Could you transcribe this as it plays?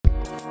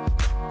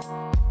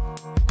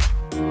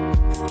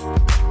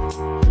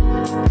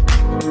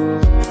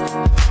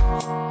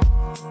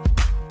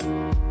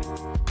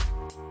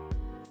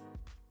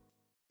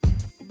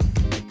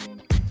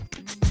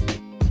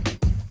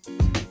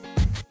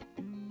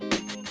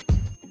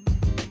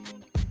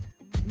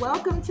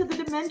Welcome to the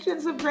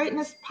Dimensions of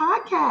Greatness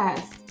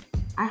podcast.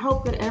 I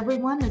hope that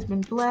everyone has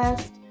been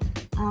blessed.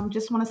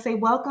 Just want to say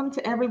welcome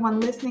to everyone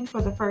listening for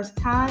the first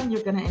time.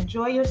 You're going to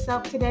enjoy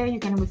yourself today.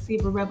 You're going to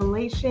receive a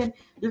revelation.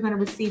 You're going to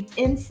receive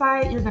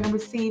insight. You're going to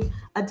receive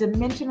a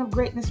dimension of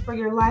greatness for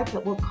your life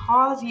that will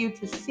cause you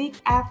to seek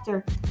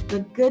after the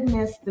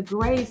goodness, the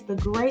grace, the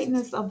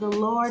greatness of the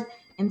Lord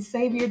and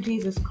Savior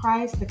Jesus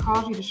Christ, that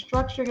cause you to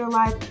structure your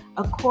life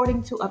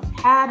according to a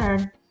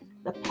pattern,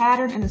 the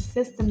pattern and the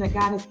system that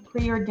God has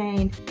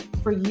preordained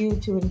for you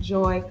to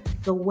enjoy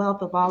the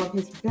wealth of all of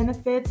his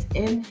benefits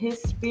in his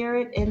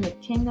spirit, in the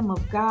kingdom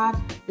of God,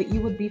 that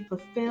you would be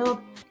fulfilled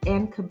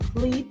and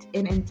complete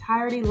in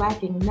entirety,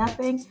 lacking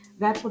nothing.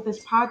 That's what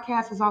this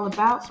podcast is all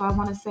about. So I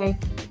want to say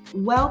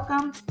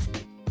welcome.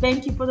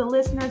 Thank you for the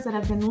listeners that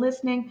have been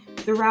listening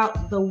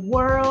throughout the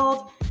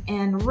world,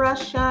 and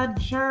Russia,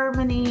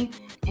 Germany,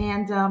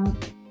 and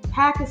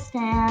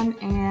Pakistan,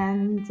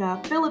 and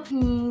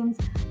Philippines,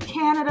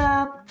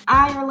 Canada,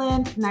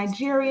 Ireland,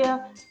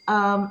 Nigeria.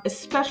 A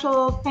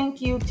special thank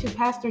you to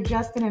Pastor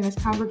Justin and his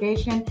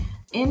congregation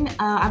in,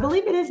 I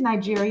believe it is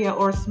Nigeria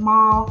or a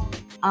small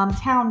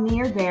town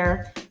near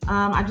there.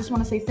 I just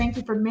want to say thank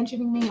you for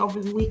mentioning me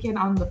over the weekend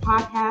on the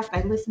podcast.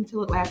 I listened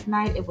to it last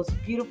night. It was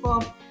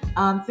beautiful.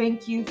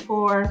 Thank you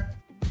for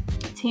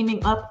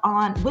teaming up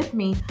with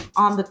me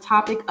on the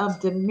topic of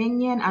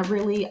dominion. I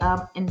really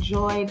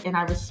enjoyed and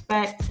I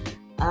respect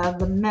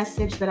the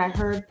message that I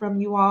heard from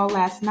you all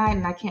last night,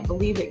 and I can't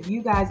believe that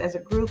you guys as a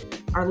group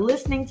are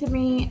listening to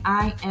me.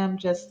 I am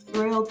just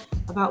thrilled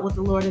about what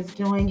the Lord is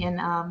doing,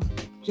 and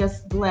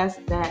just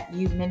blessed that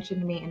you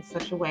mentioned me in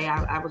such a way.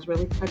 I was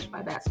really touched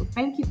by that. So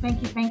thank you,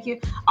 thank you, thank you.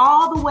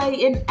 All the way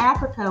in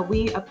Africa,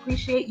 we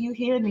appreciate you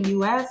here in the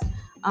U.S.,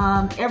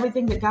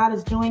 everything that God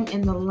is doing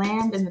in the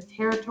land, in the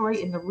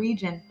territory, in the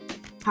region,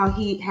 how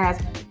he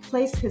has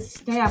placed his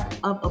stamp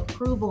of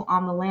approval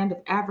on the land of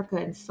Africa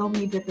in so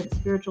many different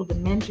spiritual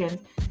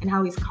dimensions, and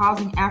how he's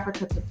causing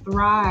Africa to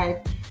thrive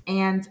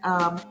and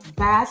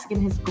bask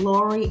in his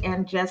glory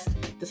and just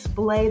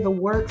display the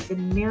works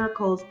and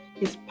miracles,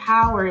 his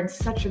power in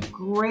such a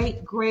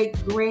great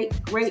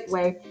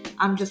way.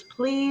 I'm just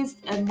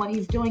pleased in what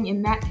he's doing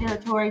in that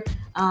territory,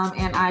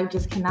 and I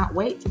just cannot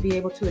wait to be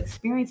able to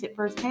experience it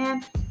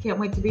firsthand. Can't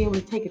wait to be able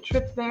to take a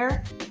trip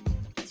there.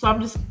 So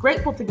I'm just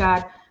grateful to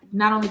God,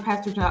 not only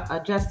Pastor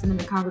Justin and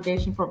the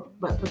congregation,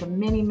 but for the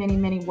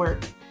many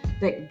works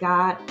that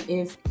God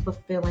is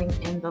fulfilling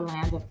in the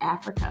land of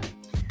Africa.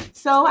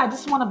 So I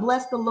just want to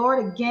bless the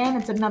Lord again.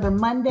 It's another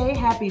Monday.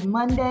 Happy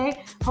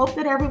Monday. Hope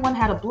that everyone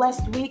had a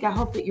blessed week. I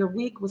hope that your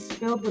week was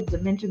filled with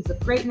dimensions of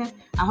greatness.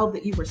 I hope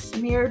that you were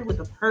smeared with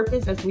a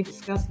purpose, as we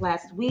discussed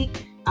last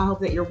week. I hope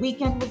that your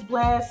weekend was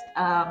blessed.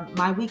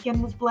 My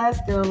weekend was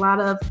blessed. There were a lot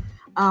of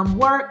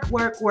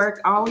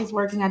work, always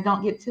working. I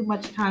don't get too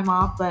much time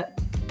off, but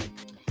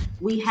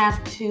we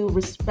have to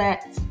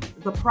respect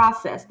the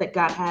process that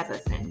God has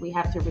us in. We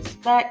have to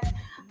respect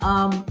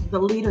the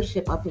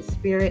leadership of his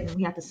spirit, and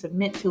we have to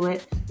submit to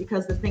it,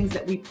 because the things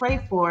that we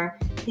pray for,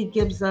 he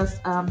gives us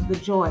the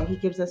joy. He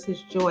gives us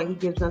his joy. He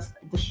gives us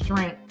the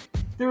strength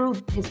through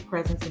his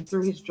presence and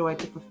through his joy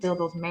to fulfill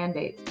those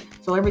mandates.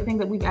 So everything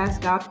that we've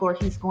asked God for,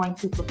 he's going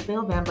to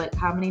fulfill them. But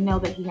how many know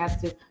that he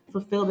has to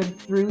fulfill them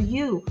through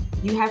you?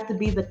 You have to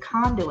be the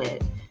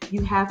conduit.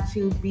 You have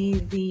to be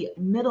the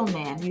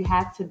middleman. You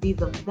have to be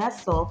the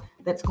vessel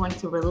that's going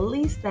to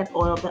release that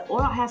oil. The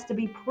oil has to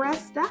be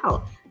pressed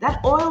out. That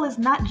oil is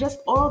not just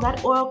oil.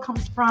 That oil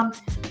comes from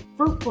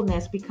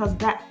fruitfulness, because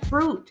that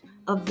fruit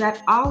of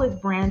that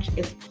olive branch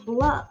is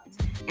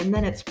plucked, and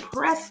then it's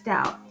pressed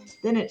out.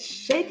 Then it's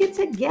shaken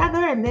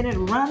together, and then it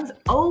runs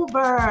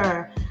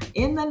over.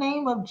 In the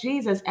name of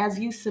Jesus, as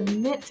you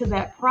submit to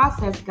that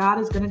process, God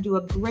is going to do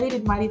a great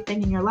and mighty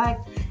thing in your life.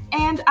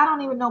 And I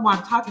don't even know why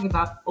I'm talking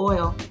about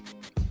oil,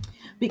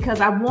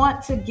 because I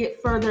want to get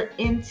further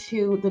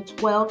into the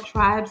 12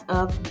 tribes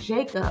of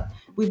Jacob.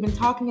 We've been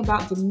talking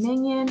about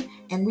dominion,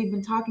 and we've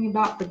been talking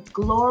about the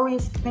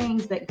glorious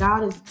things that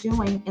God is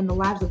doing in the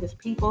lives of his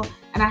people.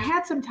 And I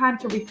had some time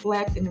to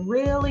reflect and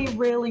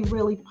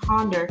really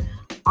ponder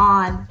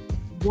on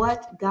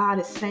what God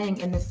is saying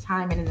in this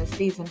time and in this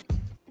season.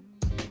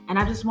 And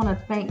I just want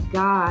to thank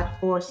God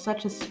for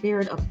such a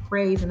spirit of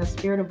praise and a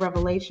spirit of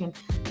revelation.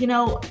 You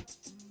know,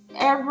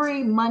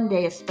 every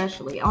Monday,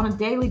 especially on a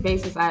daily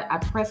basis, I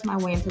press my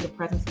way into the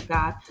presence of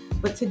God.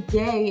 But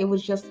today it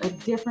was just a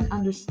different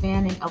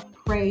understanding of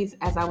praise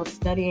as I was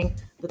studying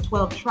the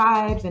 12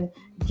 tribes and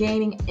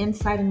gaining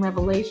insight and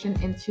revelation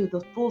into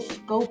the full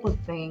scope of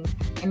things.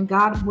 And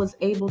God was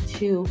able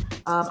to,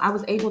 I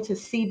was able to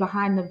see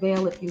behind the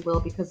veil, if you will,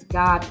 because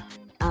God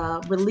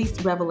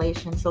released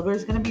revelation. So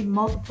there's going to be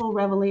multiple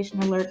revelation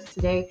alerts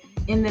today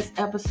in this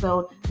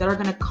episode that are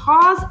going to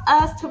cause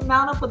us to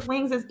mount up with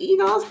wings as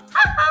eagles.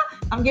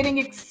 I'm getting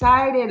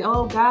excited.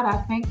 Oh God, I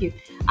thank you.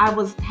 I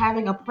was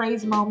having a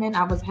praise moment.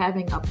 I was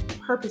having a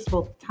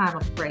purposeful time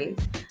of praise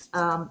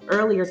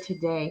earlier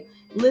today,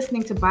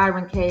 listening to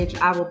Byron Cage,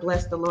 I Will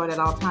Bless the Lord at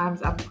All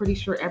Times. I'm pretty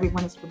sure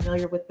everyone is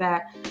familiar with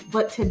that.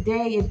 But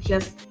today it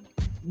just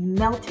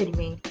melted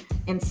me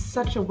in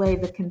such a way.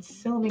 The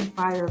consuming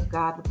fire of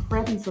God, the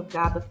presence of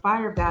God, the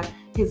fire of God,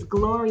 his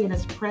glory and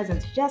his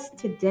presence just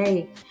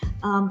today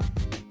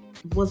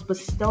was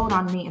bestowed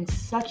on me in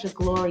such a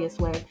glorious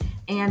way.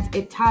 And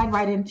it tied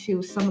right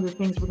into some of the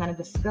things we're going to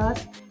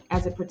discuss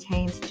as it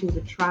pertains to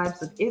the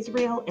tribes of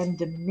Israel and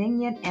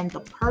dominion and the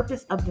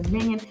purpose of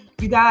dominion.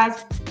 You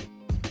guys,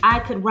 I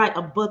could write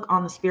a book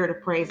on the spirit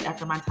of praise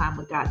after my time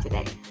with God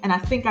today. And I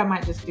think I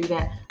might just do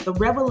that. The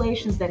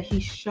revelations that he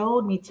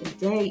showed me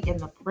today in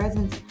the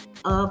presence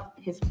of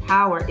his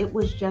power, it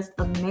was just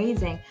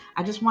amazing.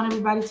 I just want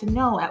everybody to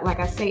know, like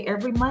I say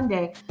every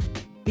Monday,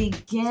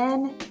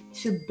 begin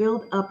to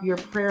build up your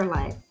prayer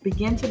life.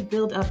 Begin to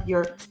build up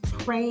your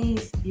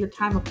praise, your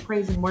time of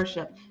praise and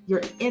worship,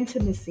 your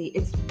intimacy.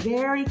 It's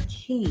very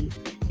key.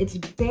 It's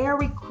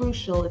very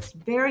crucial. It's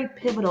very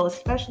pivotal,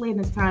 especially in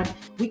this time.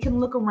 We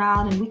can look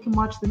around and we can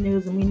watch the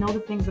news and we know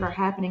the things that are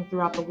happening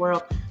throughout the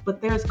world,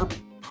 but there's a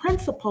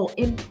principle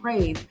in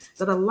praise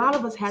that a lot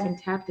of us haven't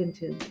tapped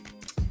into.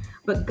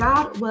 But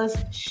God was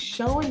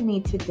showing me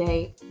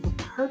today the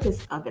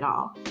purpose of it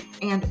all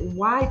and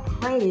why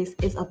praise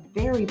is a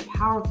very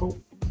powerful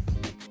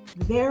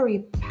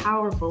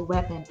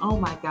weapon. Oh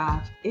my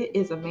gosh, it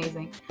is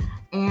amazing.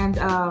 And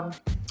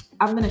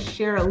I'm going to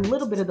share a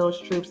little bit of those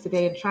truths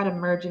today and try to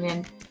merge it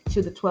in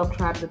to the 12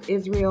 tribes of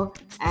Israel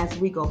as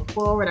we go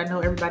forward. I know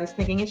everybody's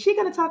thinking, is she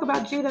going to talk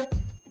about Judah?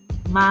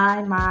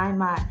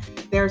 My.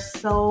 There's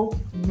so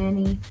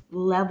many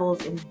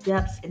levels and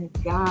depths in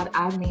God.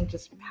 I mean,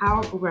 just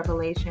powerful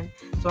revelation.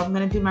 So I'm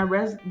going to do my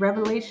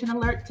revelation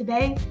alert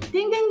today.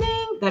 Ding, ding,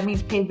 ding. That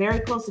means pay very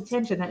close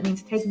attention. That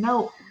means take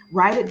note.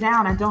 Write it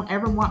down. I don't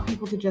ever want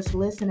people to just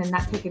listen and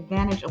not take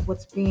advantage of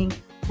what's being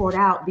poured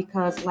out,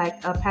 because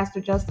like Pastor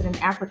Justin in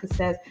Africa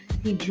says,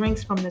 he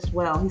drinks from this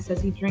well. He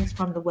says he drinks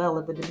from the well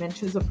of the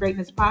Dimensions of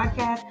Greatness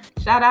podcast.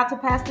 Shout out to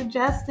Pastor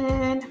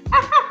Justin.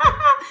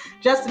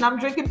 Justin, I'm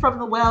drinking from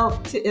the well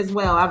as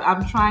well.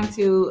 I'm trying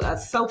to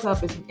soak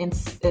up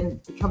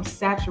and become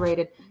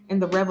saturated in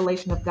the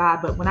revelation of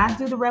God. But when I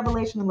do the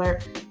revelation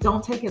alert,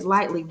 don't take it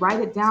lightly. Write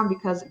it down,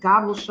 because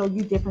God will show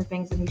you different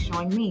things than he's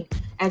showing me.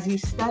 As you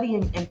study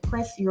and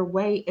press your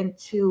way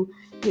into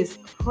his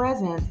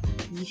presence,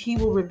 he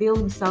will reveal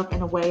himself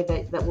in a way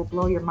that will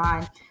blow your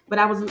mind. But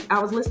I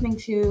was listening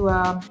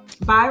to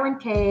Byron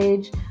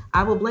Cage.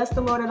 I will bless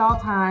the Lord at all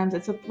times.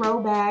 It's a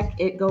throwback.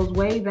 It goes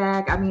way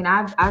back. I mean,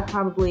 I've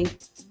probably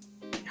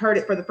heard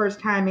it for the first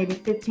time maybe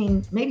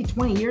 15, maybe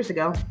 20 years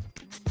ago.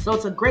 So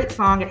it's a great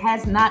song.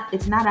 It's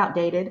not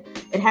outdated.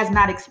 It has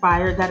not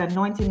expired. That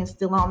anointing is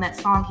still on that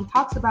song. He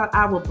talks about,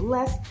 I will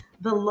bless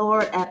the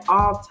Lord at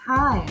all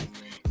times.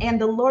 And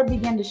the Lord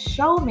began to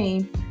show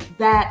me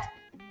that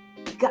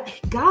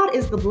God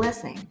is the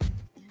blessing.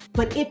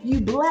 But if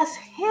you bless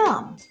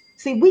him,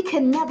 see, we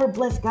can never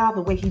bless God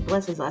the way he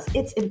blesses us.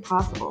 It's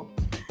impossible.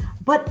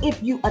 But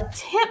if you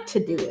attempt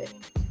to do it,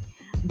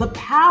 the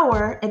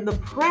power and the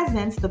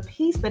presence, the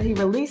peace that he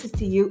releases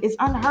to you is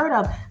unheard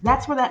of.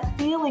 That's where that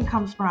feeling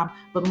comes from.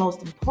 But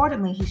most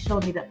importantly, he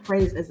showed me that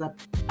praise is a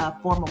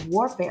form of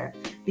warfare,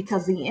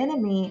 because the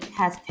enemy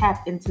has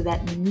tapped into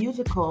that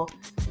musical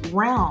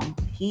realm.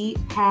 He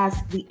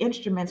has the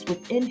instruments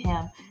within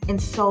him. And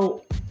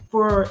so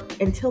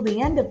until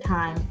the end of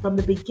time, from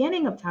the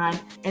beginning of time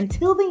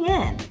until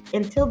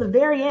the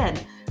very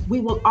end, we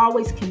will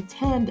always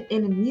contend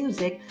in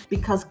music,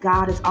 because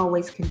God is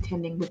always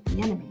contending with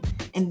the enemy.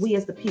 And we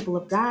as the people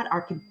of God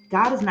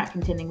God is not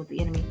contending with the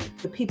enemy.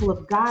 The people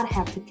of God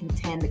have to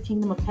contend. The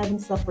kingdom of heaven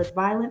suffers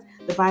violence.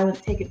 The violence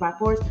take it by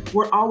force.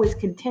 We're always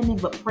contending,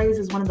 but praise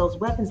is one of those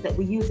weapons that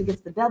we use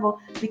against the devil,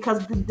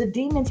 because the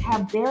demons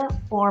have their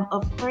form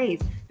of praise.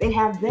 They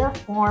have their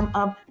form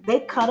of, they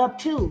cut up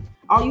too.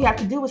 All you have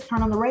to do is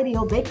turn on the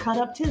radio. They cut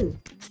up too.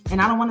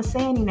 And I don't want to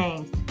say any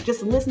names.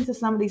 Just listen to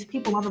some of these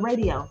people on the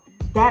radio.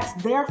 That's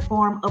their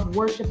form of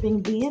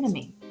worshiping the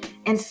enemy.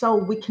 And so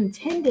we're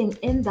contending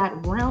in that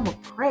realm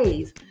of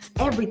praise.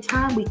 Every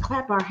time we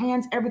clap our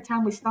hands, every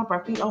time we stomp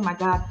our feet, oh my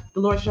God, the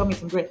Lord showed me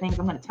some great things.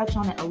 I'm going to touch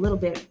on it a little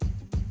bit.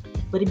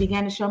 But he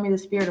began to show me the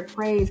spirit of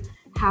praise,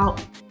 how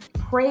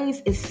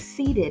praise is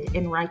seated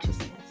in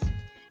righteousness.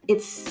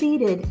 It's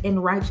seated in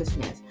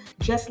righteousness.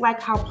 Just like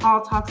how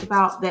Paul talks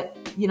about that,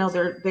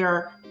 there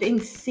are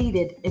things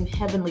seated in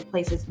heavenly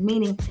places,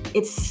 meaning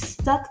it's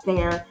stuck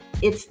there.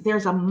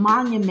 There's a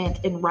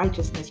monument in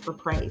righteousness for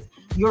praise.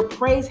 Your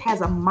praise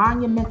has a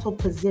monumental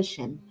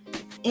position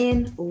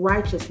in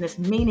righteousness,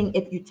 meaning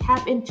if you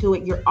tap into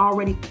it, you're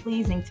already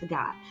pleasing to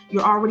God.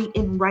 You're already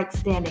in right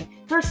standing.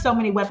 There's so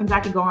many weapons. I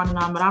could go on and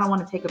on, but I don't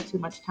want to take up too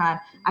much time.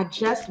 I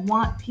just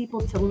want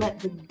people to let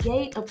the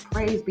gate of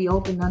praise be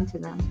opened unto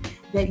them,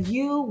 that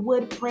you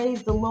would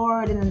praise the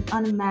Lord in an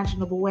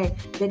unimaginable way,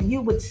 that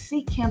you would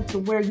seek him to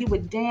where you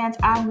would dance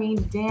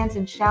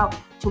and shout,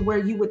 to where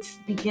you would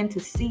begin to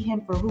see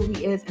him for who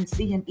he is and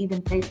see him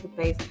even face to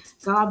face.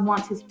 God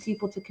wants his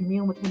people to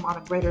commune with him on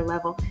a greater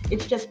level.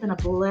 It's just been a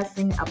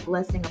blessing.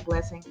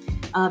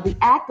 the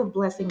act of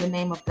blessing the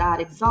name of God,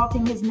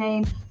 exalting his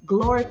name,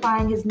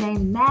 glorifying his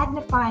name,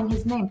 magnifying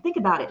his name. Think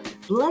about it.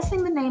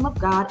 Blessing the name of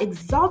God,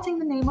 exalting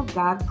the name of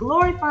God,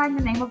 glorifying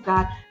the name of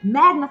God,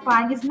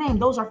 magnifying his name.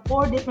 Those are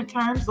 4 different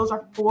terms. Those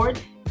are 4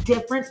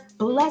 different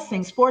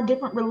blessings, 4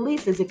 different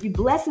releases. If you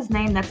bless his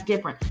name, that's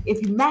different.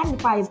 If you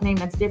magnify his name,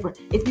 that's different.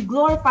 If you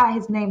glorify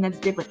his name, that's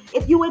different.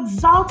 If you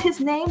exalt his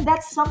name,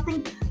 that's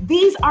something.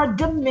 These are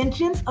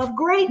dimensions of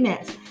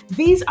greatness.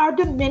 These are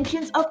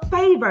dimensions of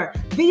favor.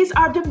 These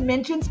are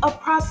dimensions of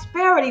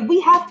prosperity.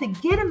 We have to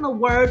get in the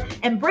word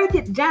and break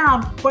it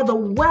down for the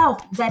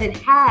wealth that it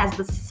has,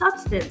 the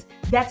substance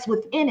that's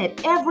within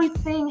it.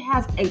 Everything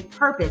has a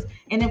purpose.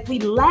 And if we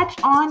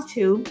latch on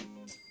to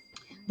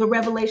the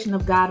revelation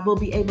of God, we'll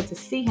be able to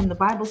see him. The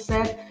Bible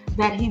says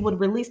that he would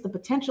release the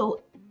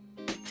potential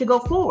to go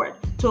forward,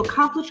 to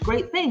accomplish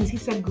great things. He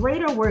said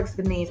greater works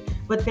than these,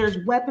 but there's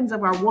weapons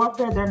of our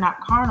warfare. They're not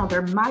carnal.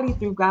 They're mighty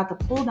through God to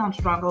pull down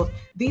strongholds.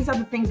 These are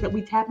the things that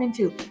we tap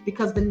into,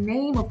 because the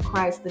name of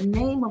Christ, the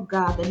name of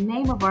God, the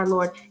name of our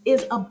Lord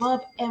is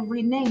above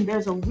every name.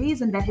 There's a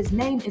reason that his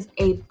name is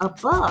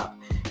above.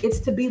 It's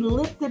to be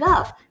lifted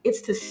up.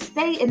 It's to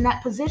stay in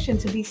that position,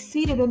 to be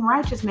seated in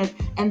righteousness.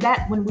 And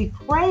that when we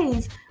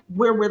praise,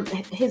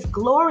 his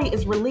glory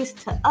is released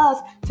to us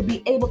to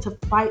be able to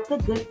fight the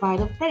good fight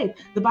of faith.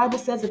 The Bible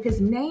says if his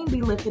name be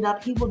lifted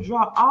up, he will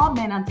draw all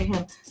men unto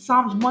him.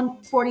 Psalms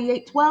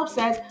 148:12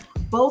 says,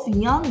 both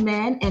young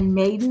men and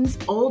maidens,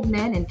 old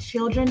men and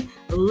children,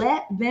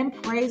 let them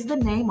praise the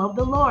name of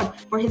the Lord.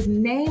 For his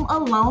name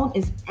alone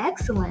is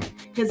excellent.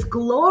 His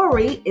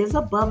glory is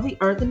above the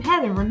earth and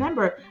heaven.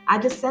 Remember, I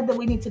just said that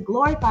we need to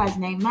glorify his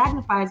name,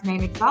 magnify his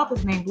name, exalt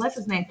his name, bless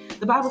his name.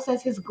 The Bible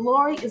says his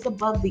glory is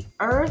above the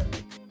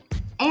earth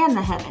and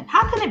the heaven.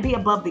 How can it be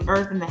above the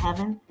earth and the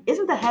heaven?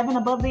 Isn't the heaven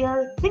above the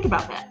earth? Think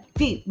about that.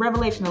 Deep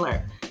revelation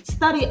alert.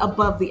 Study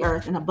above the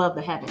earth and above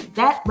the heaven.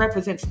 That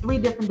represents 3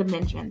 different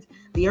dimensions.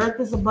 The earth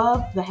is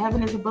above, the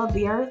heaven is above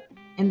the earth,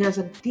 and there's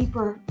a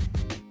deeper,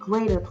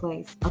 greater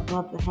place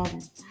above the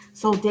heaven.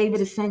 So David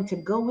is saying to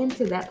go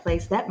into that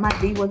place. That might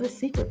be where the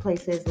secret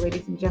place is,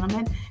 ladies and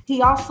gentlemen.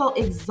 He also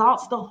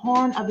exalts the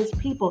horn of his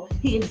people.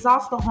 He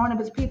exalts the horn of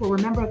his people.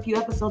 Remember a few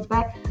episodes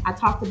back, I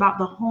talked about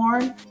the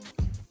horn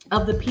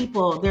of the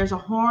people. There's a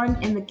horn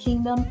in the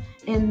kingdom,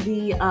 in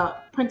the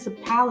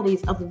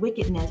principalities of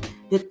wickedness.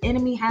 The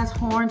enemy has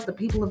horns. The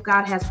people of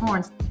God has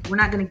horns. We're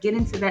not going to get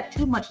into that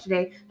too much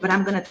today, but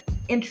I'm going to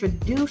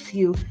introduce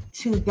you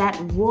to that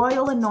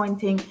royal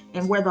anointing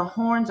and where the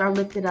horns are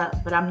lifted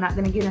up. But I'm not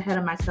going to get ahead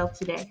of myself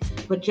today.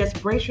 But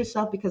just brace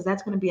yourself, because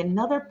that's going to be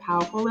another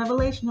powerful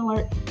revelation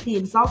alert. He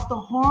exalts the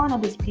horn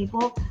of his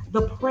people,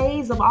 the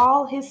praise of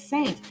all his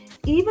saints,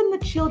 even the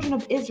children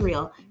of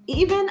Israel,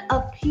 even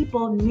a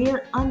people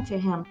near unto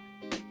him,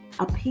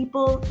 a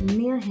people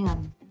near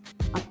him,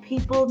 a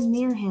people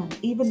near him,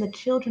 even the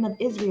children of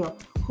Israel.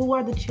 Who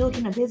are the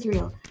children of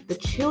Israel? The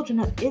children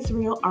of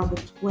Israel are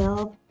the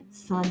 12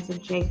 sons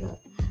of Jacob.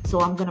 So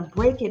I'm going to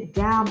break it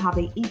down how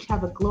they each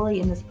have a glory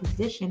in this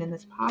position, in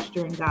this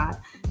posture in God,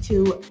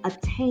 to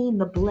attain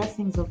the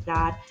blessings of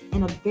God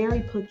in a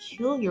very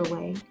peculiar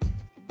way.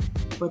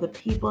 For the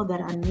people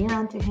that are near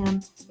unto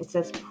him, it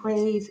says,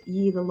 praise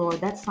ye the Lord.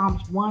 That's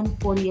Psalms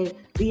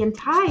 148. The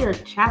entire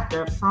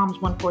chapter of Psalms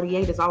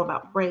 148 is all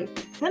about praise.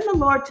 Then the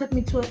Lord took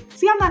me to it.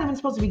 See, I'm not even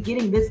supposed to be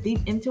getting this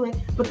deep into it,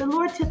 but the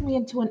Lord took me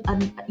into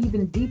an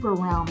even deeper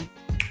realm.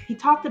 He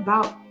talked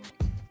about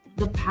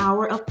the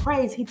power of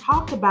praise. He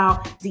talked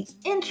about the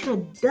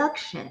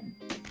introduction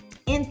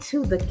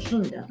into the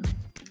kingdom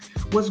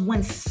was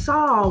when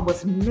Saul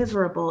was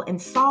miserable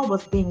and Saul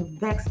was being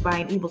vexed by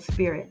an evil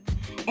spirit,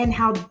 and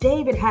how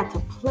David had to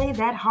play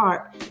that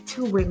harp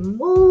to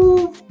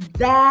remove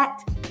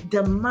that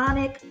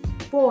demonic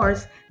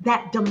force,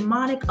 that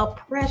demonic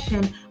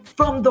oppression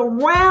from the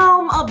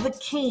realm of the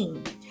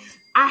king.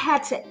 I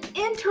had to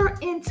enter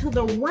into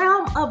the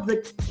realm of the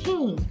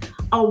king,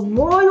 a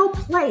royal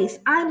place.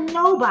 I'm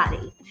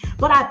nobody,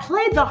 but I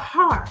played the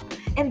harp,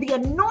 and the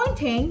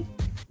anointing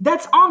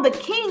that's on the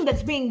king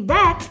that's being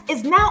vexed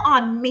is now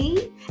on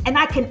me, and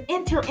I can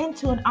enter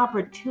into an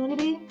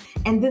opportunity,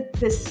 and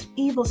this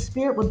evil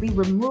spirit would be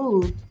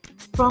removed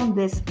from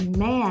this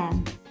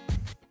man,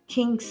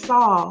 King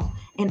Saul,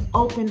 and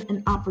open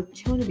an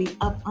opportunity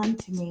up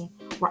unto me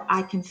where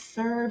I can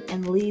serve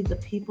and lead the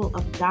people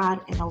of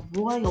God in a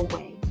royal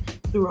way,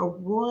 through a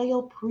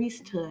royal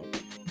priesthood.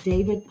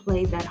 David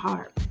played that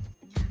harp.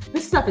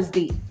 This stuff is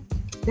deep.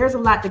 There's a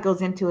lot that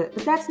goes into it,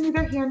 but that's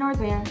neither here nor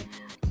there.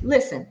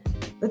 Listen,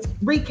 let's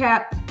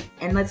recap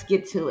and let's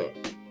get to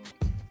it.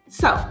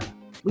 So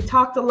we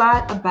talked a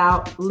lot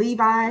about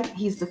Levi.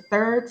 He's the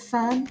 3rd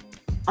son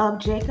of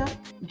Jacob.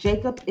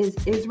 Jacob is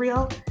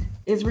Israel.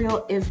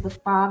 Israel is the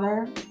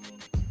father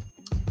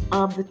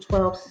of the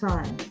 12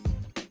 sons.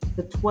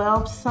 The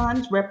 12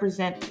 sons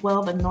represent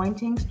 12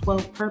 anointings,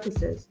 12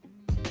 purposes,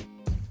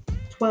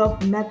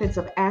 12 methods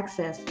of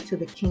access to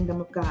the kingdom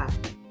of God.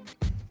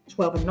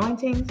 12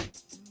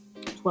 anointings,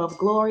 12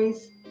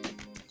 glories,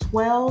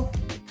 12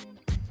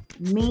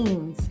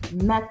 means,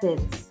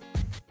 methods,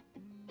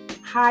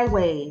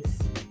 highways,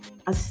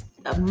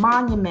 a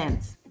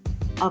monument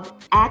of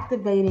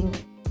activating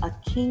a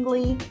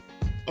kingly,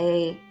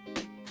 a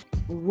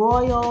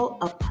royal,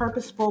 a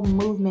purposeful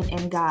movement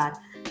in God.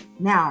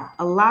 Now,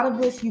 a lot of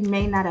this you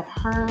may not have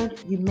heard.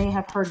 You may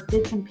have heard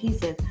bits and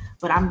pieces,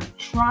 but I'm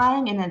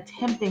trying and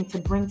attempting to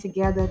bring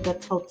together the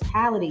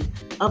totality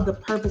of the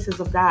purposes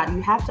of God.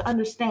 You have to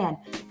understand,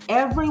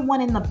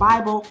 everyone in the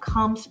Bible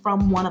comes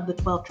from one of the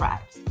 12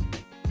 tribes.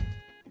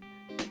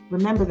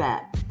 Remember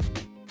that.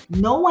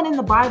 No one in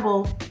the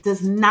Bible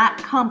does not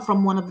come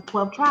from one of the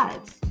 12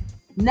 tribes.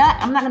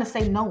 I'm not going to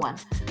say no one.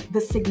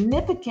 The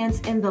significance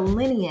in the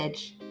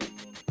lineage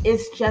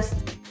is just,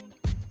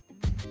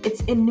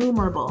 it's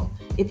innumerable.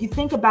 If you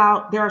think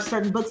about, there are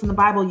certain books in the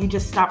Bible you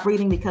just stop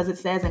reading because it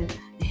says, and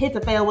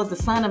Ahithophel was the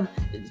son of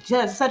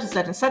just such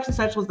and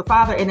such was the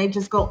father, and they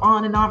just go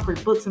on and on for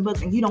books and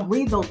books, and you don't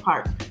read those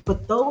parts.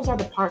 But those are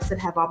the parts that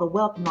have all the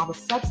wealth and all the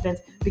substance,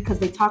 because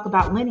they talk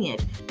about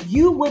lineage.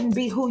 You wouldn't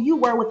be who you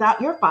were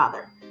without your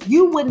father.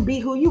 You wouldn't be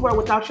who you were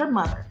without your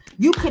mother.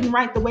 You couldn't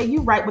write the way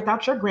you write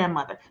without your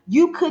grandmother.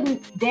 You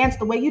couldn't dance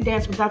the way you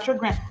dance without your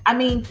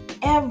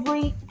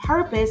every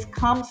purpose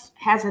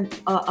has an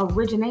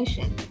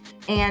origination,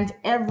 and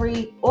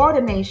every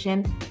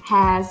ordination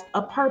has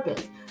a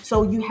purpose.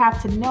 So you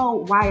have to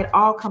know why it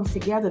all comes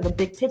together, the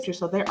big picture.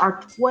 So there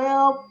are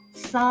 12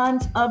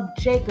 sons of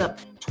Jacob,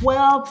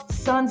 12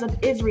 sons of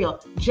Israel.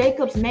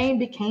 Jacob's name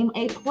became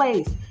a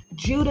place.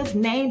 Judah's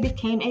name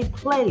became a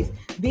place.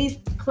 These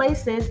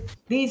places,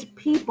 these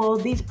people,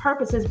 these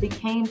purposes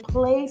became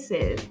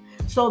places.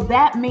 So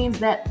that means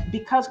that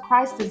because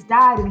Christ has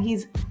died and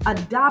he's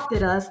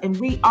adopted us, and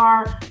we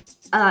are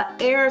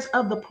heirs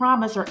of the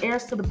promise, or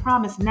heirs to the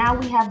promise, now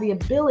we have the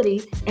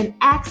ability and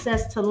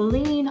access to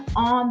lean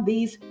on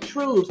these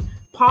truths.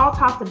 Paul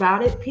talked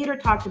about it. Peter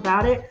talked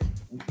about it.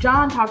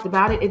 John talked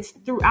about it. It's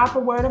throughout the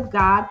word of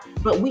God,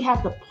 but we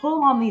have to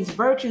pull on these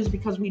virtues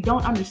because we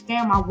don't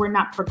understand why we're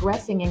not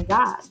progressing in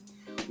God.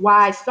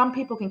 Why some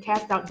people can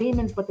cast out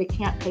demons, but they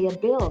can't pay a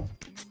bill.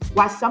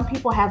 Why some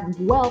people have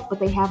wealth, but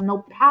they have no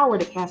power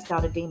to cast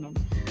out a demon,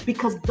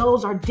 because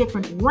those are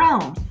different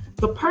realms.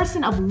 The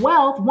person of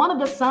wealth, one of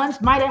the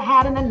sons might have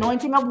had an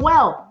anointing of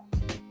wealth,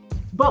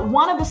 but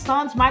one of the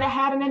sons might have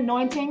had an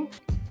anointing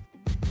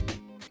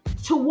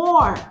to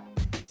war.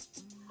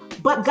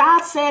 But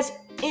God says,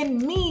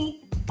 in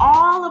me,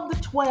 all of the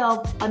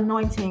 12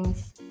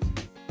 anointings,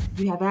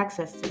 you have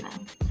access to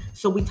them.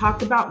 So we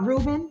talked about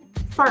Reuben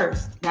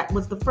first. That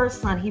was the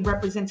first son. He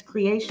represents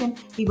creation.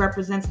 He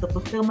represents the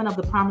fulfillment of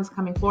the promise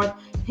coming forth.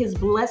 His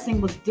blessing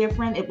was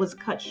different. It was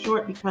cut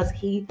short because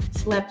he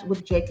slept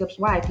with Jacob's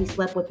wife. He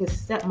slept with his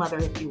stepmother,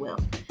 if you will.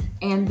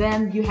 And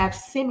then you have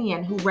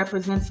Simeon, who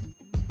represents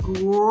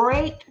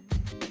great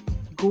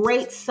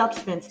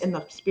substance in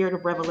the spirit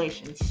of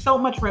revelation. So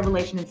much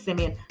revelation in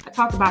Simeon. I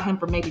talked about him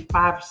for maybe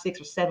 5 or 6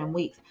 or 7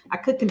 weeks. I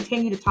could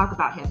continue to talk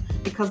about him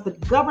because the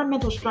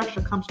governmental structure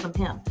comes from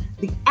him.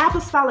 The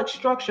apostolic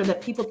structure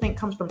that people think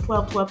comes from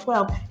 12, 12,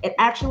 12, it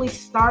actually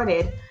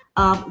started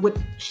with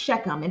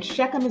Shechem. And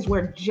Shechem is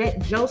where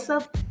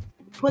Joseph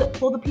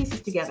pull the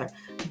pieces together.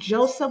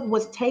 Joseph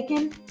was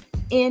taken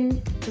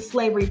into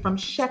slavery from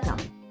Shechem.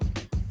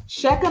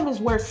 Shechem is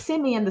where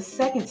Simeon, the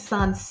second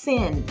son,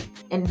 sinned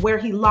and where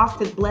he lost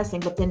his blessing.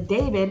 But then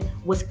David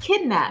was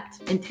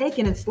kidnapped and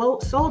taken and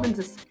sold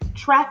into,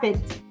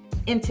 trafficked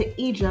into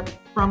Egypt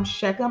from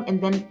Shechem.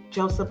 And then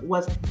Joseph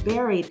was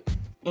buried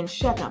in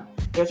Shechem.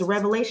 There's a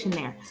revelation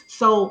there.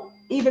 So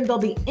even though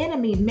the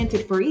enemy meant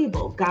it for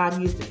evil, God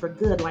used it for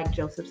good, like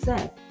Joseph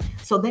said.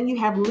 So then you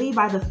have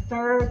Levi, the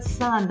third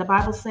son. The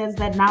Bible says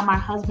that now my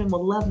husband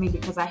will love me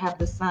because I have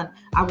this son.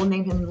 I will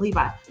name him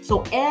Levi.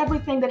 So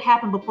everything that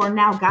happened before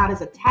now, God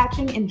is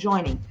attaching and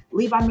joining.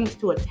 Levi means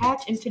to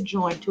attach and to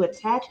join, to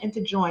attach and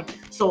to join.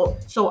 So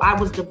I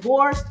was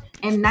divorced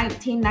in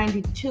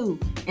 1992,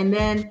 and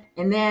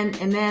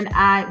then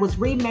I was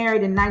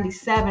remarried in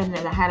 97,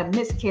 and I had a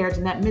miscarriage,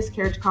 and that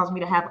miscarriage caused me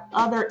to have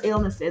other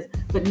illnesses.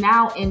 But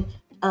now in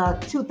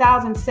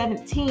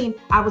 2017,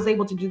 I was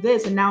able to do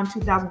this. And now in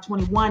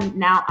 2021,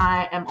 now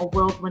I am a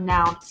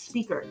world-renowned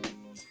speaker.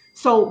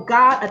 So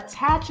God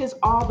attaches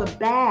all the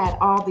bad,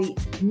 all the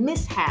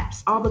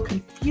mishaps, all the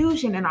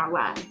confusion in our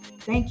lives.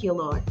 Thank you,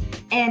 Lord.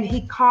 And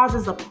he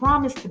causes a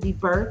promise to be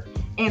birthed.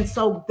 And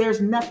so there's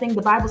nothing,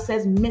 the Bible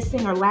says,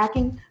 missing or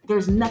lacking.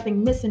 There's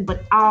nothing missing,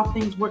 but all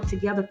things work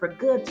together for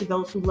good to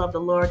those who love the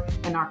Lord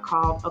and are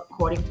called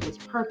according to his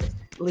purpose.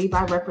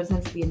 Levi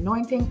represents the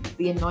anointing.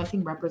 The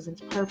anointing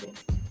represents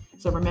purpose.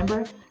 So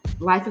remember,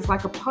 life is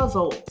like a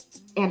puzzle,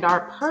 and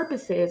our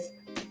purposes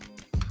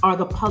are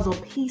the puzzle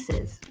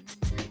pieces.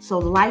 So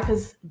life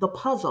is the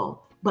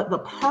puzzle, but the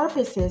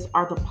purposes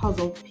are the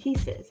puzzle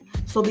pieces.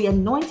 So the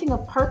anointing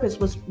of purpose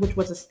which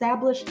was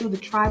established through the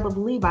tribe of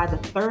Levi, the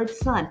third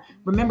son.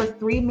 Remember,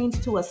 3 means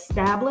to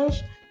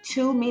establish.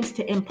 2 means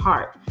to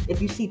impart.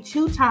 If you see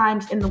 2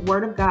 times in the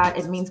word of God,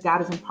 it means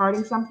God is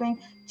imparting something.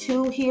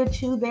 2 here,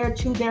 2 there,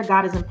 2 there.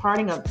 God is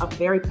imparting a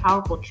very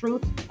powerful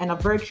truth and a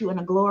virtue and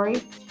a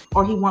glory.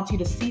 or he wants you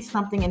to see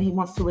something and he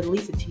wants to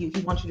release it to you.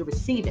 He wants you to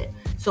receive it.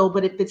 So,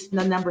 but if it's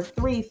the number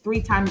 3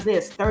 times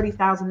this,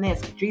 30,000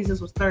 this,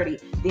 Jesus was 30,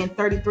 then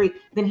 33,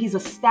 then he's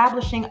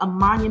establishing a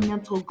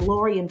monumental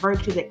glory and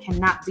virtue that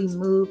cannot be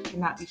moved,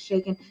 cannot be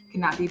shaken,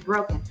 cannot be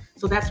broken.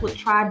 So that's what the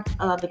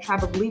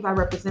tribe of Levi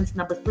represents,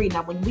 number 3.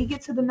 Now, when we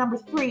get to the number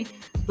 3,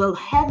 the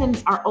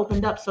heavens are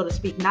opened up, so to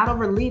speak, not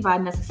over Levi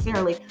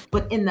necessarily,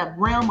 but in the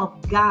realm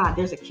of God.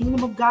 There's a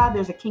kingdom of God,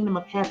 there's a kingdom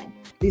of heaven.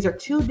 These are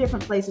two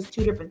different places,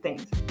 two different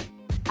things.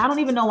 I don't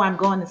even know why I'm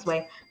going this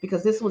way,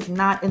 because this was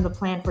not in the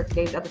plan for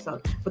today's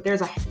episode. But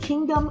there's a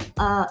kingdom,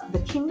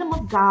 the kingdom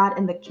of God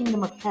and the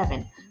kingdom of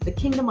heaven. The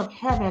kingdom of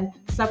heaven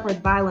suffereth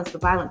violence, the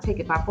violent take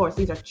it by force.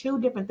 These are two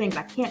different things.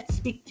 I can't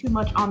speak too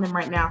much on them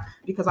right now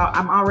because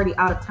I'm already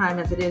out of time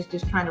as it is,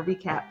 just trying to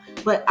recap.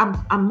 But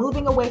I'm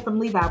moving away from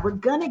Levi. We're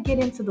going to get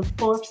into the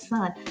 4th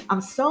son.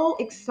 I'm so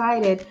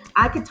excited.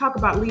 I could talk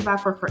about Levi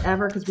for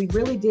forever because we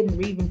really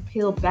didn't even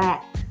peel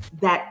back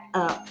that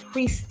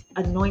priest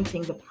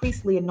anointing, the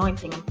priestly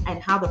anointing,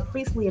 and how the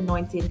priestly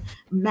anointing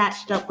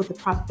matched up with the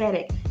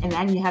prophetic. And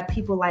then you have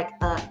people like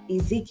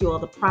Ezekiel,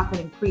 the prophet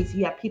and priest.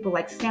 You have people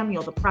like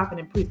Samuel, the prophet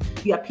and priest.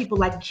 You have people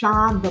like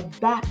John the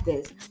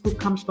Baptist, who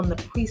comes from the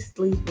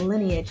priestly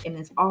lineage and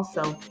is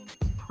also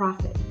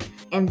prophet.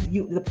 And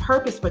the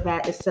purpose for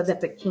that is so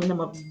that the kingdom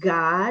of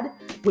God,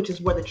 which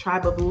is where the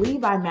tribe of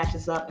Levi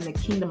matches up, and the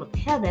kingdom of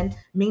heaven,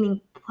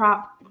 meaning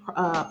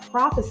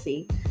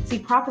prophecy. See,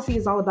 prophecy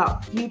is all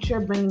about future,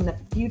 bringing the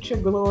future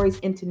glories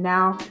into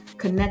now,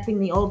 connecting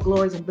the old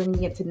glories and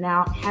bringing it to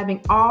now,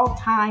 having all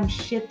time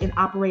shift and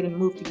operate and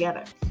move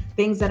together.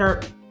 Things that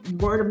are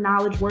word of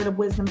knowledge, word of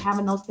wisdom,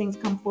 having those things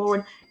come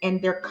forward,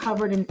 and they're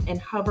covered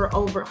and hovered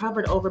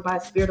over by a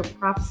spirit of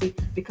prophecy,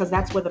 because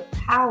that's where the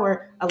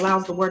power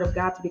allows the word of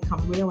God to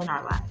become real in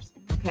our lives.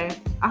 Okay,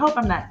 I hope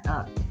I'm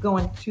not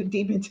going too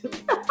deep into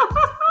it.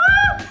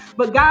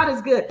 But God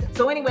is good.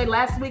 So anyway,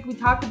 last week we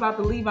talked about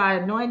the Levi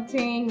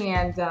anointing,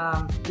 and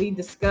we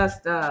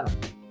discussed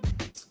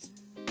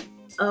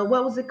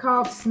what was it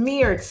called?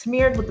 Smeared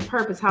with the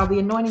purpose, how the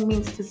anointing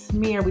means to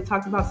smear. We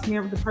talked about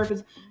smeared with the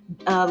purpose,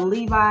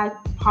 Levi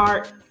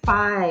part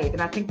 5.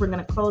 And I think we're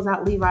going to close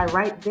out Levi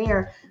right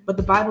there. But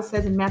the Bible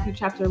says in Matthew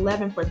chapter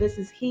 11, for this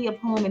is he of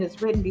whom it is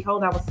written,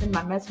 behold, I will send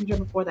my messenger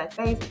before thy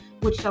face,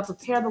 which shall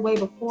prepare the way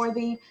before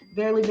thee.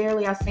 Verily,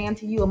 verily, I say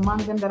unto you,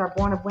 among them that are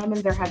born of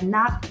women, there have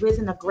not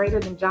risen a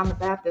greater than John the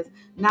Baptist,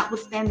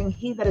 notwithstanding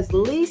he that is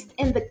least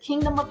in the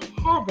kingdom of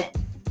heaven.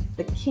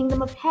 The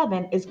kingdom of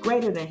heaven is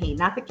greater than he,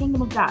 not the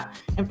kingdom of God.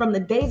 And from the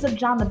days of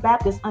John the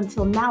Baptist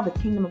until now, the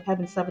kingdom of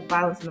heaven suffered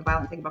violence, and the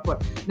violent take it by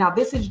force. Now,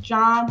 this is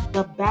John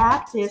the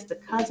Baptist, the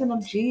cousin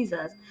of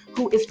Jesus,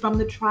 who is from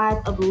the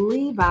tribe of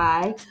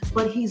Levi,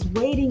 but he's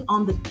waiting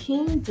on the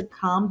king to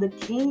come. The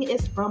king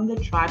is from the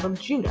tribe of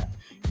Judah.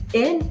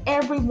 In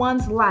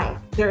everyone's life,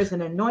 there is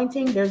an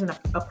anointing, there's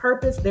a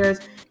purpose, there's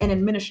an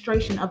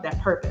administration of that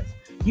purpose.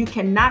 You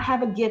cannot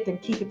have a gift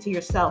and keep it to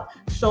yourself.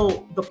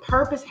 So the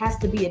purpose has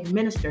to be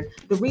administered.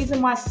 The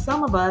reason why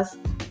some of us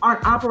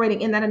aren't operating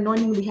in that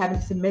anointing, we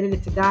haven't submitted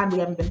it to God. We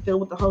haven't been filled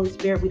with the Holy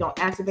Spirit. We don't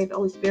activate the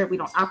Holy Spirit. We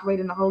don't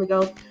operate in the Holy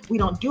Ghost. We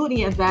don't do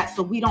any of that.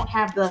 So we don't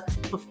have the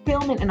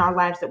fulfillment in our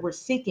lives that we're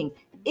seeking.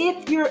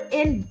 If you're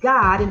in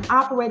God and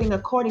operating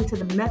according to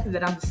the method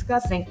that I'm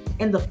discussing,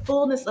 in the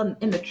fullness of,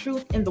 in the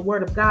truth, in the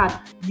word of God,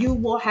 you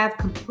will have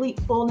complete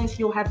fullness.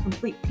 You'll have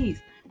complete peace.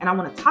 And I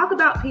want to talk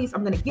about peace.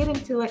 I'm going to get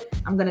into it.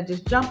 I'm going to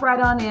just jump right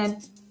on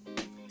in.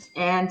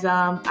 And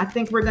I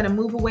think we're going to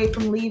move away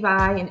from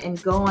Levi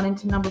and go on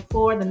into number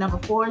 4. The number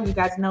 4, you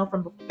guys know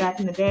from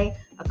back in the day,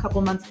 a couple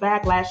months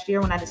back, last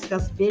year, when I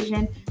discussed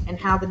vision and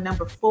how the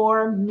number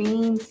 4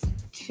 means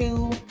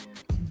to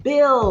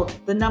build.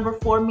 The number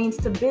 4 means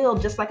to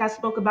build, just like I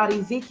spoke about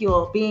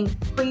Ezekiel being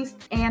priest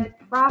and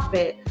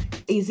prophet.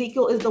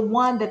 Ezekiel is the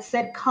one that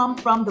said, come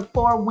from the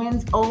 4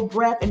 winds, O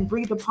breath, and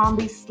breathe upon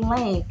these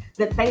slain,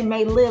 that they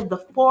may live. The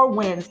 4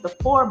 winds, the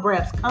 4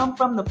 breaths, come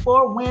from the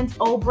 4 winds,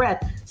 O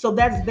breath. So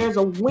there's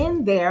a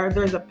wind there,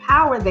 there's a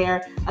power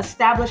there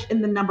established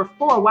in the number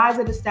 4. Why is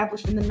it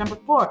established in the number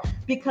 4?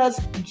 Because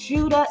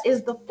Judah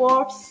is the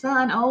 4th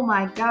son. Oh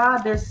my God,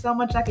 there's so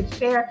much I could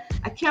share.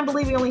 I can't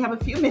believe we only have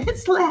a few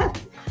minutes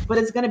left, but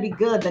it's going to be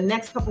good. The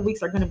next couple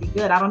weeks are going to be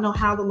good. I don't know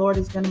how the Lord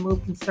is going to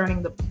move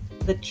concerning the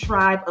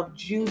tribe of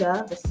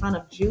Judah, the son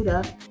of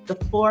Judah, the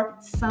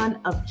 4th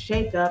son of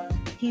Jacob.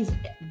 He's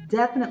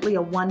definitely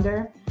a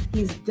wonder.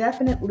 He's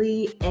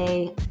definitely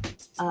a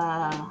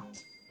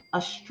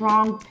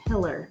strong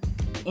pillar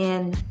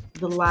in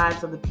the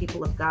lives of the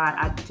people of God.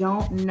 I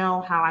don't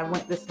know how I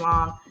went this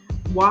long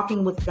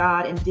walking with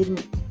God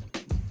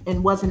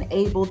and wasn't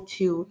able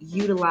to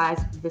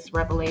utilize this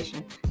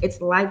revelation. It's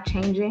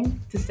life-changing,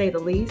 to say the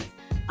least.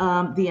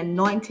 The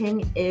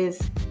anointing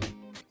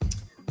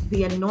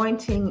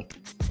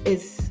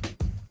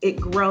it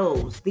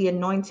grows. The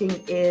anointing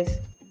is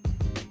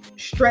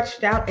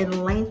stretched out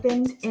and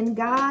lengthened in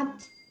God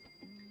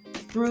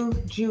through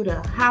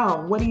Judah.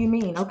 How? What do you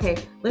mean? Okay,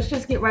 let's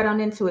just get right on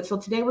into it. So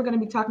today we're going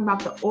to be talking about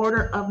the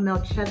order of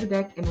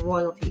Melchizedek and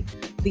royalty.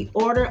 the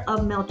order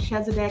of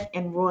Melchizedek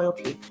and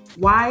royalty.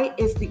 Why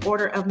is the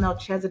order of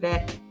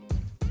Melchizedek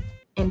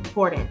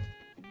important?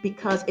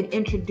 Because it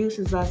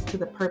introduces us to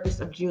the purpose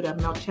of Judah.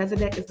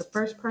 Melchizedek is the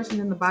first person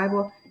in the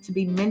Bible to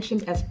be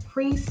mentioned as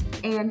priest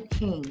and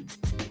king.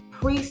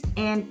 Priest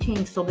and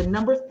king. So the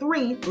number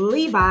 3,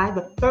 Levi,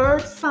 the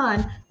third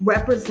son,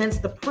 represents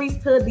the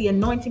priesthood, the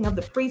anointing of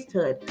the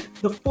priesthood.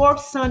 The 4th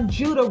son,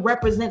 Judah,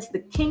 represents the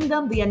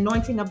kingdom, the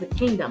anointing of the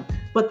kingdom.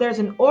 But there's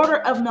an order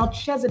of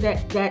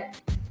Melchizedek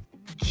that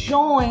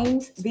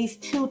joins these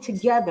two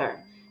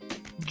together.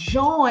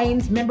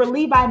 Joins, remember,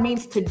 Levi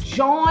means to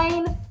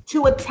join,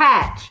 to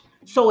attach.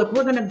 So if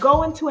we're going to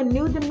go into a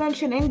new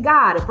dimension in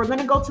God, if we're going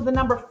to go to the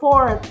number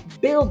 4,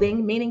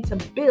 building, meaning to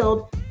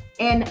build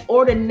an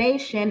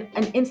ordination,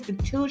 an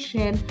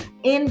institution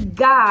in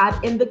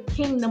God, in the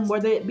kingdom,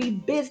 whether it be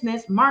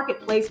business,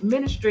 marketplace,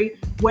 ministry,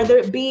 whether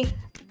it be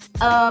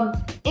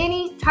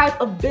any type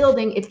of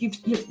building, if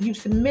you've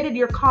submitted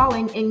your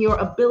calling and your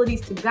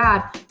abilities to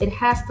God, it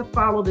has to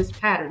follow this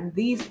pattern.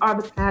 These are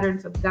the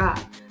patterns of God.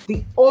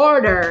 The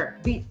order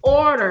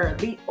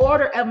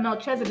of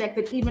Melchizedek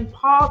that even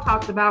Paul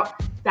talks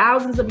about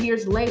thousands of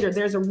years later.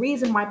 There's a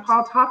reason why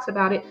Paul talks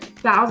about it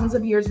thousands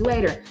of years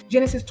later.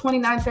 Genesis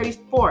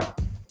 29:34.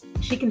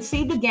 She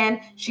conceived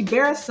again, she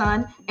bare a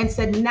son, and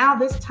said, now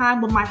this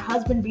time will my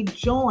husband be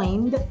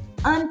joined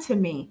unto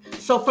me.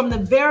 So from the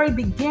very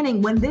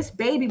beginning, when this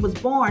baby was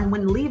born,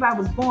 when Levi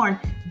was born,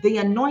 the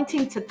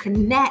anointing to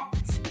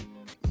connect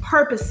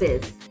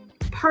purposes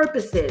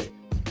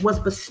was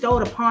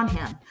bestowed upon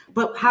him.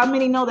 But how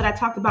many know that I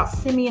talked about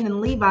Simeon and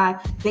Levi?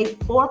 They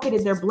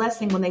forfeited their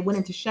blessing when they went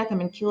into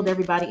Shechem and killed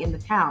everybody in the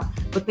town.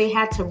 But they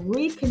had to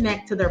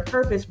reconnect to their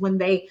purpose when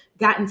they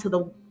got into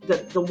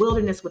the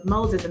wilderness with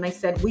Moses, and they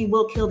said, we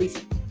will kill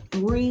these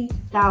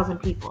 3,000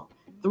 people.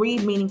 3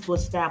 meaning to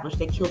establish.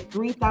 They killed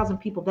 3,000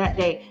 people that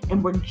day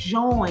and were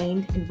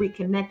joined and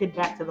reconnected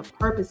back to the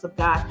purpose of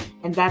God.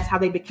 And that's how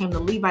they became the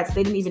Levites.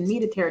 They didn't even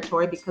need a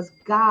territory because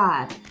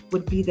God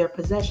would be their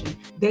possession.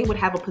 They would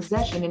have a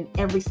possession in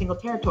every single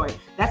territory.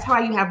 That's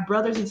why you have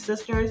brothers and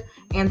sisters,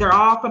 and they're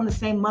all from the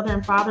same mother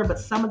and father, but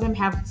some of them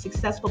have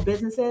successful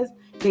businesses.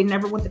 They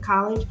never went to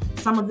college.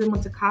 Some of them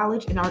went to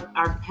college and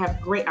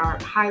are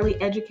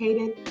highly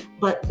educated,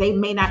 but they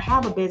may not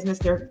have a business.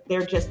 They're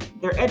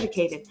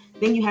educated.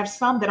 Then you have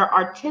some that are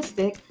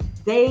artistic.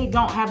 They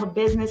don't have a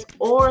business,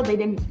 or they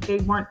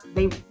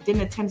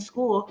didn't attend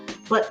school,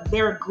 but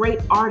they're a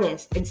great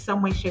artist in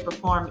some way, shape, or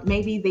form.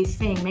 Maybe they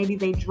sing, maybe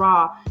they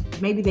draw,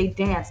 maybe they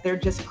dance. They're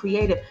just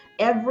creative.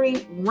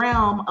 Every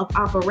realm of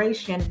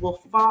operation will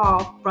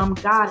fall from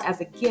God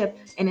as a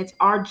gift, and it's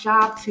our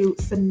job to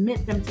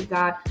submit them to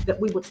God, that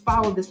we would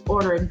follow this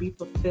order and be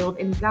fulfilled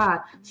in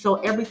God. So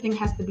everything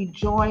has to be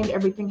joined,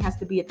 everything has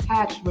to be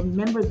attached.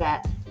 Remember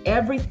that.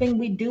 Everything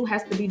we do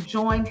has to be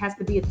joined, has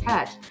to be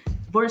attached.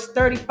 Verse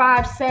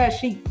 35 says,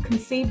 she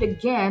conceived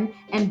again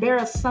and bare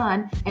a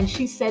son, and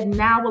she said,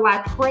 now will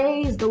I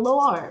praise the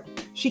Lord.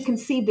 She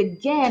conceived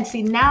again.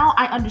 See, now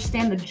I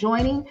understand the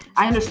joining.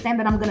 I understand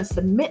that I'm going to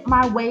submit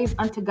my ways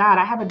unto God.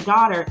 I have a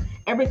daughter.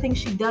 Everything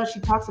she does, she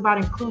talks about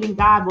including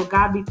God. Will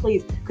God be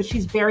pleased? Because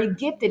she's very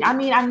gifted. I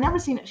mean, I've never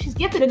seen it. She's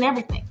gifted in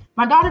everything.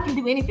 My daughter can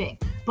do anything.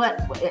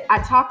 But I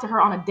talk to her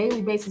on a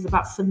daily basis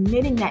about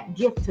submitting that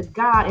gift to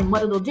God and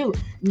what it'll do.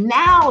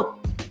 Now,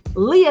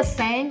 Leah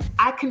saying,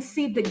 I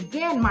conceived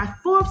again my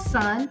 4th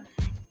son,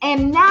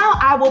 and now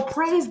I will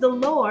praise the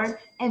Lord.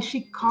 And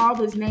she called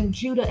his name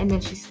Judah, and then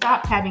she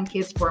stopped having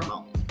kids for a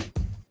moment.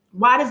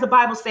 Why does the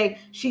Bible say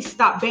she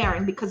stopped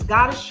bearing? Because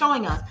God is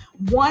showing us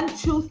 1,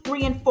 2,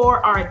 3, and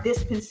 4 are a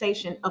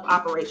dispensation of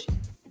operation.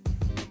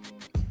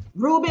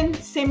 Reuben,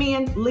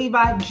 Simeon,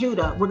 Levi,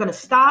 Judah. We're going to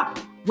stop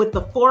with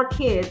the 4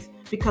 kids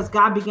because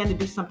God began to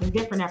do something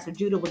different after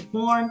Judah was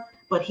born.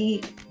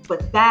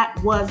 But that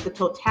was the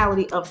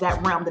totality of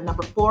that realm. The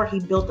number 4,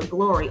 he built a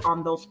glory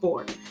on those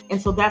 4.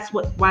 And so that's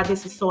why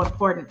this is so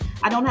important.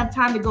 I don't have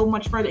time to go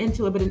much further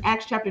into it, but in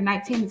Acts chapter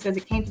 19, it says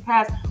it came to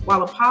pass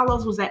while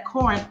Apollos was at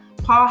Corinth,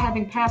 Paul,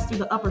 having passed through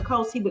the upper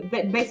coast, he would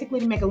basically,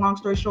 to make a long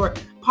story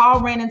short,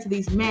 Paul ran into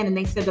these men and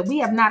they said that we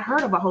have not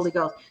heard of a Holy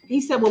Ghost. He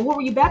said, well, what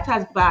were you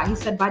baptized by? He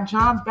said, by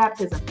John's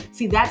baptism.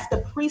 See, that's the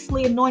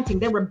priestly anointing.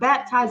 They were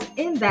baptized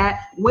in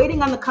that,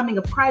 waiting on the coming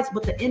of Christ,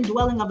 but the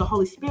indwelling of the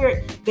Holy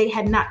Spirit, they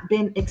had not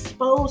been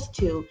exposed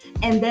to.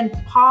 And then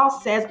Paul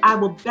says, I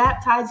will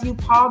baptize you.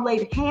 Paul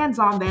laid hands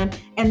on them,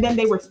 and then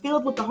they were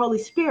filled with the Holy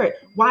Spirit.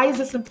 Why is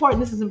this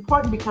important? This is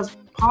important because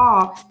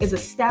Paul is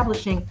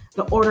establishing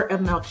the order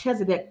of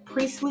Melchizedek,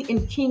 priestly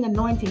and king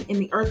anointing in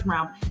the earth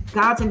realm.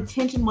 God's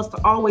intention was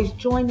to always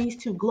join these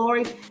two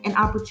glories and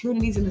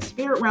opportunities in the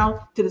spirit realm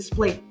to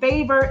display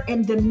favor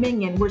and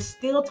dominion. We're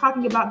still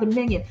talking about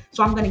dominion.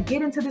 So I'm going to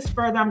get into this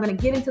further. I'm going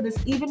to get into this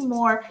even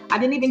more. I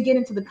didn't even get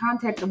into the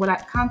context of what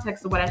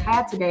I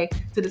had today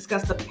to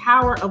discuss the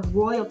power of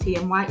royalty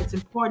and why it's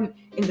important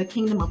in the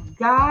kingdom of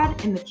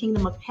God, in the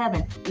kingdom of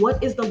heaven.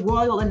 What is the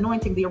royal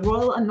anointing? The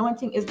royal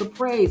anointing is the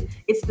praise.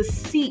 It's the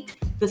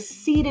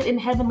seated in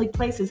heavenly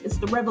places. It's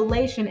the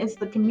revelation. It's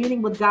the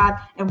communing with God.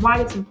 And why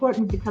it's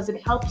important, because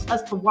it helps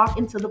us to walk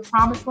into the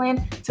promised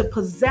land, to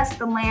possess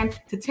the land,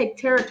 to take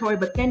territory,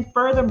 but then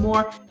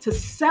furthermore, to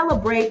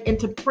celebrate and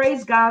to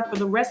praise God for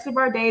the rest of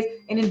our days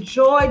and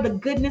enjoy the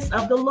goodness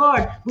of the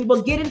Lord. We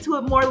will get into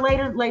it more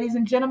later, ladies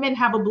and gentlemen.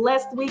 Have a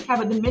blessed week.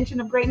 Have a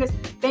dimension of greatness.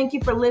 Thank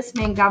you for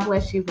listening. God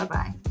bless you.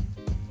 Bye-bye.